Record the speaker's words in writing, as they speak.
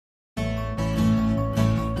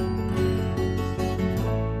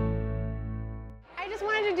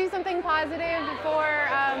to do something positive for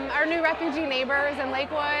our new refugee neighbors in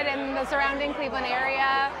Lakewood and the surrounding Cleveland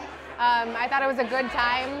area. I thought it was a good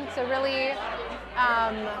time to really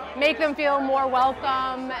make them feel more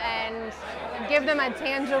welcome and give them a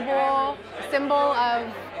tangible symbol of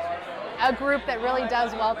a group that really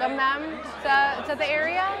does welcome them to the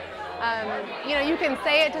area. You know, you can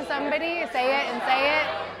say it to somebody, say it and say it,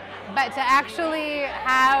 but to actually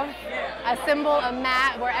have a symbol, a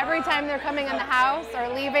mat, where every time they're coming in the house or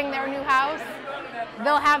leaving their new house,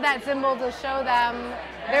 they'll have that symbol to show them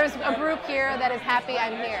there's a group here that is happy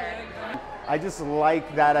I'm here. I just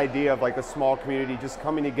like that idea of like a small community just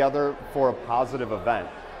coming together for a positive event.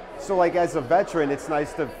 So like as a veteran, it's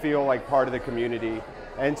nice to feel like part of the community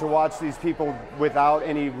and to watch these people without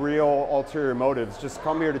any real ulterior motives just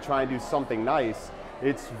come here to try and do something nice.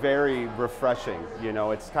 It's very refreshing, you know,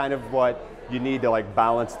 it's kind of what you need to like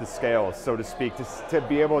balance the scales, so to speak, to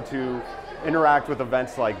be able to interact with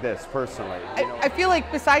events like this personally. You know? I feel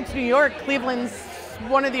like besides New York, Cleveland's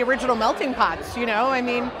one of the original melting pots, you know? I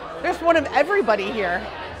mean, there's one of everybody here.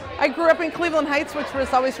 I grew up in Cleveland Heights, which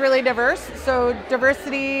was always really diverse, so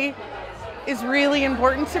diversity is really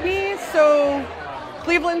important to me. So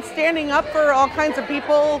Cleveland standing up for all kinds of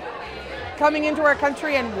people coming into our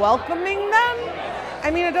country and welcoming them, I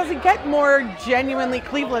mean, it doesn't get more genuinely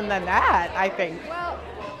Cleveland than that, I think. Well,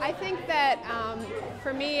 I think that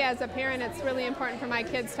for me as a parent, it's really important for my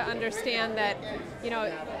kids to understand that, you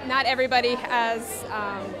know, not everybody has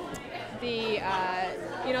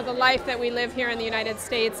the life that we live here in the United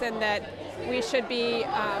States, and that we should be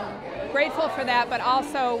grateful for that, but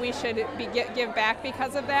also we should give back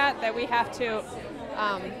because of that, that we have to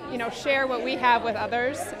you know, share what we have with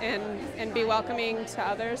others and be welcoming to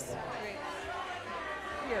others.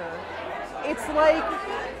 It's like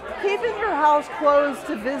keeping your house closed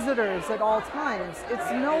to visitors at all times. It's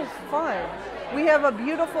no fun. We have a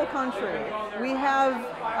beautiful country. We have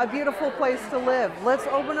a beautiful place to live. Let's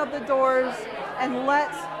open up the doors and let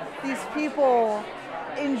these people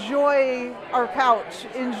enjoy our couch,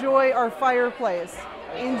 enjoy our fireplace,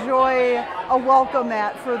 enjoy a welcome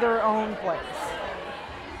mat for their own place.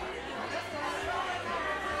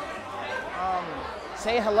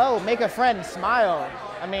 Say hello, make a friend, smile.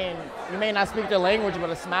 I mean, you may not speak their language, but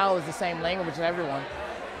a smile is the same language to everyone.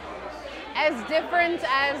 As different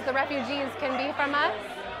as the refugees can be from us,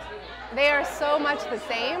 they are so much the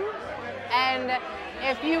same. And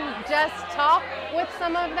if you just talk with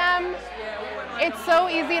some of them, it's so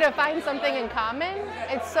easy to find something in common.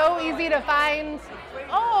 It's so easy to find,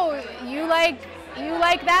 oh, you like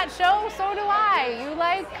that show? So do I. You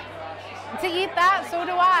like to eat that? So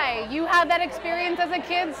do I. You had that experience as a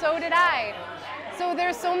kid? So did I. So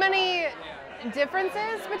there's so many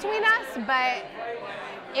differences between us, but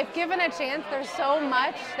if given a chance, there's so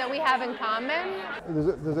much that we have in common.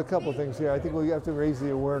 There's a couple of things here. I think we have to raise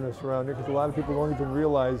the awareness around here, because a lot of people don't even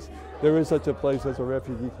realize there is such a place as a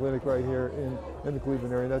refugee clinic right here in the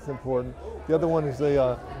Cleveland area. That's important. The other one is they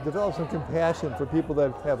develop some compassion for people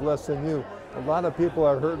that have less than you. A lot of people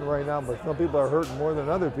are hurting right now, but some people are hurting more than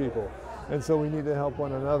other people. And so we need to help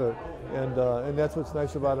one another. And that's what's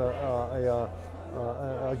nice about a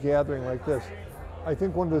gathering like this. I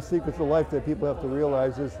think one of the secrets of life that people have to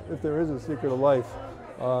realize is, if there is a secret of life,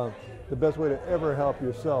 the best way to ever help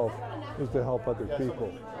yourself is to help other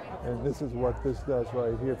people. And this is what this does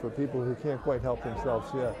right here for people who can't quite help themselves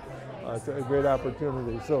yet. It's a great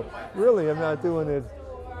opportunity. So really, I'm not doing it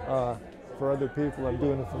for other people, I'm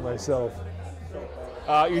doing it for myself.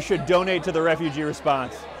 You should donate to the refugee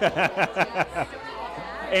response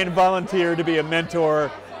and volunteer to be a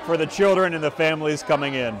mentor for the children and the families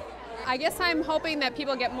coming in. I guess I'm hoping that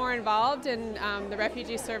people get more involved in the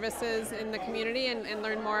refugee services in the community and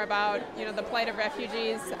learn more about, you know, the plight of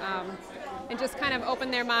refugees, and just kind of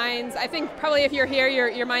open their minds. I think probably if you're here,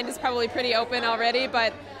 your mind is probably pretty open already,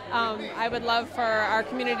 but I would love for our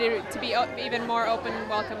community to be even more open and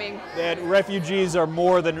welcoming. That refugees are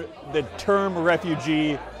more than the term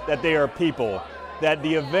refugee, that they are people. That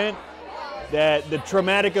the event, that the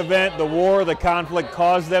traumatic event, the war, the conflict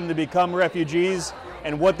caused them to become refugees,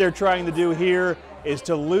 and what they're trying to do here is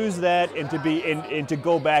to lose that and to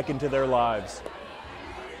go back into their lives.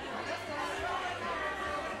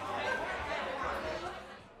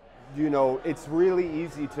 You know, it's really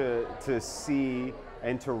easy to see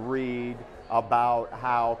and to read about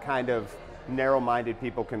how kind of narrow-minded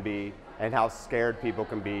people can be, and how scared people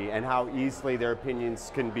can be, and how easily their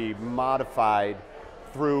opinions can be modified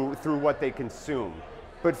through what they consume.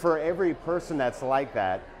 But for every person that's like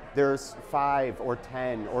that, there's 5 or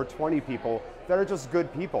 10 or 20 people that are just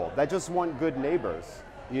good people, that just want good neighbors.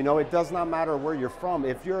 You know, it does not matter where you're from.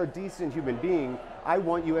 If you're a decent human being, I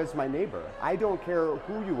want you as my neighbor. I don't care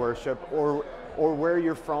who you worship or where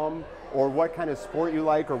you're from or what kind of sport you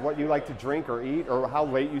like or what you like to drink or eat or how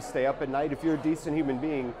late you stay up at night. If you're a decent human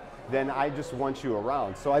being, then I just want you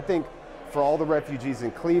around. So I think for all the refugees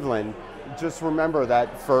in Cleveland, just remember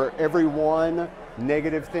that for every one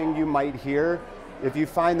negative thing you might hear, if you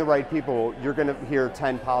find the right people, you're going to hear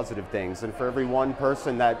 10 positive things. And for every one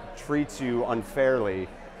person that treats you unfairly,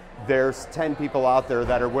 there's 10 people out there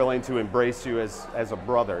that are willing to embrace you as a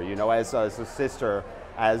brother, you know, as a sister,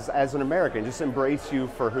 as an American, just embrace you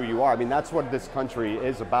for who you are. I mean, that's what this country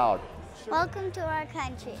is about. Welcome to our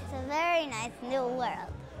country. It's a very nice new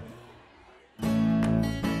world.